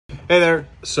Hey there.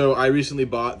 So I recently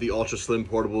bought the ultra slim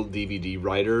portable DVD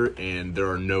writer, and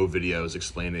there are no videos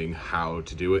explaining how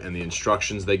to do it, and the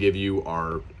instructions they give you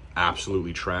are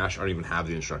absolutely trash. I don't even have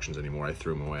the instructions anymore. I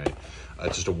threw them away.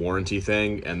 It's just a warranty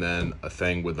thing, and then a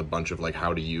thing with a bunch of like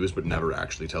how to use, but never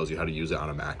actually tells you how to use it on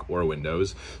a Mac or a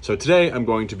Windows. So today I'm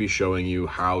going to be showing you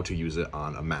how to use it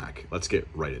on a Mac. Let's get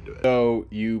right into it. So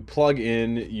you plug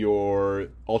in your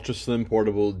ultra slim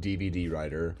portable DVD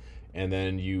writer, and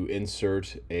then you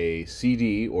insert a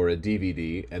CD or a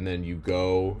DVD, and then you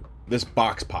go, this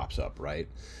box pops up, right?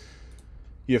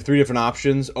 You have three different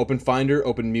options: Open Finder,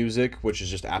 Open Music, which is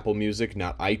just Apple Music,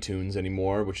 not iTunes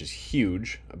anymore, which is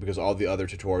huge because all the other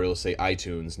tutorials say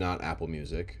iTunes, not Apple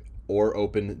Music, or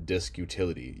Open Disk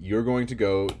Utility. You're going to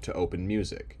go to Open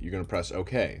Music. You're going to press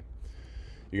OK.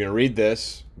 You're going to read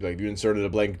this, like, you inserted a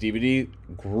blank DVD.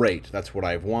 Great, that's what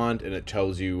I want, and it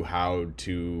tells you how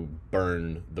to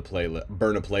burn a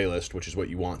playlist, which is what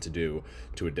you want to do,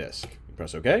 to a disk. You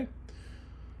press OK,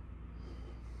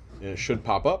 and it should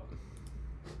pop up.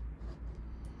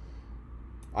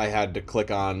 I had to click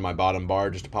on my bottom bar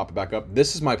just to pop it back up.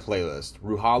 This is my playlist,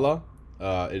 Ruhala.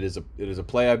 It is a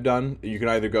play I've done. You can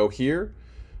either go here,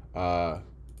 how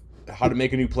to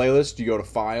make a new playlist. You go to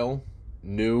File,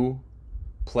 New,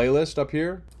 Playlist up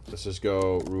here. Let's just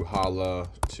go Ruhala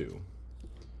 2.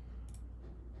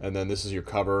 And then this is your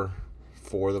cover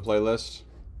for the playlist.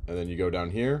 And then you go down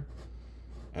here.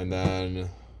 And then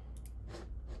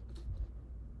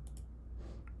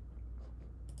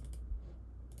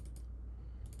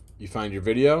you find your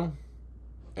video.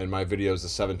 And my video is the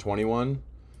 721.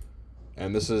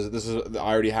 And this is I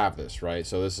already have this, right?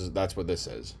 So that's what this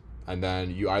is. And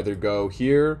then you either go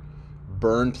here,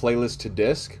 burn playlist to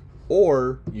disk,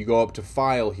 or you go up to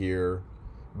File here,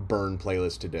 burn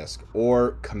playlist to disk,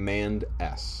 or Command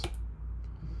S.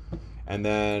 And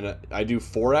then I do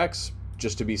 4x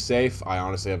just to be safe. I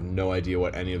honestly have no idea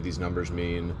what any of these numbers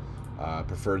mean.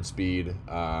 Preferred speed.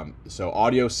 So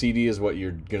audio CD is what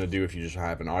you're going to do if you just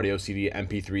have an audio CD.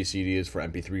 MP3 CD is for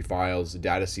MP3 files.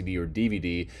 Data CD or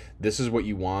DVD. This is what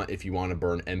you want if you want to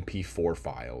burn MP4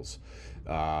 files.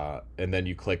 And then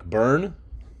you click Burn.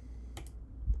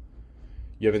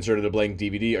 You have inserted a blank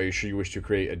DVD. Are you sure you wish to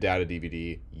create a data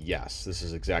DVD? Yes, this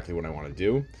is exactly what I want to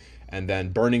do. And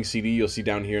then burning CD, you'll see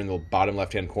down here in the bottom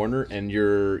left-hand corner, and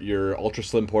your ultra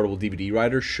slim portable DVD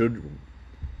writer should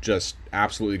just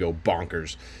absolutely go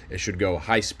bonkers. It should go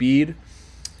high speed.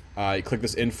 You click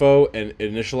this info, and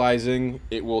initializing,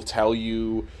 it will tell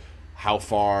you how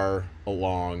far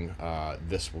along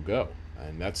this will go.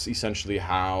 And that's essentially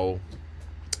how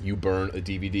you burn a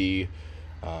DVD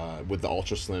with the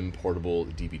ultra slim portable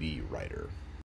DVD writer.